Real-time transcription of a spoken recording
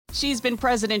She's been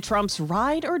President Trump's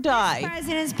ride or die.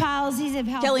 President's policies have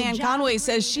helped. Kellyanne Conway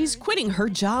says she's quitting her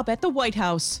job at the White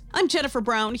House. I'm Jennifer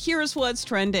Brown. Here's what's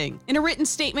trending. In a written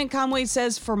statement, Conway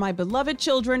says, "For my beloved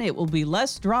children, it will be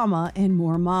less drama and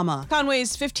more mama."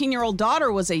 Conway's 15-year-old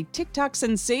daughter was a TikTok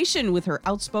sensation with her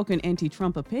outspoken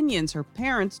anti-Trump opinions. Her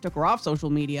parents took her off social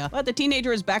media, but the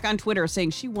teenager is back on Twitter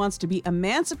saying she wants to be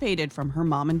emancipated from her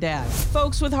mom and dad.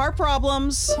 Folks with heart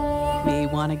problems may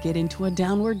want to get into a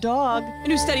downward dog. A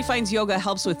new study finds yoga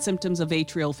helps with symptoms of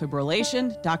atrial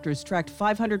fibrillation. Doctors tracked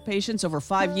 500 patients over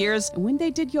 5 years, and when they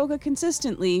did yoga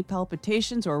consistently,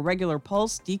 palpitations or irregular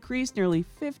pulse decreased nearly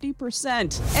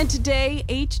 50%. And today,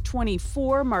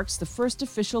 8/24, marks the first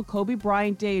official Kobe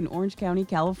Bryant Day in Orange County,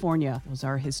 California. Those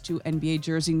are his 2 NBA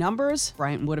jersey numbers.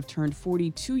 Bryant would have turned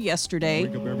 42 yesterday.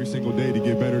 Wake up every single day to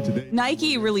get better today.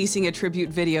 Nike releasing a tribute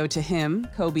video to him.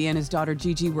 Kobe and his daughter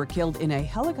Gigi were killed in a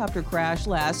helicopter crash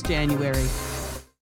last January.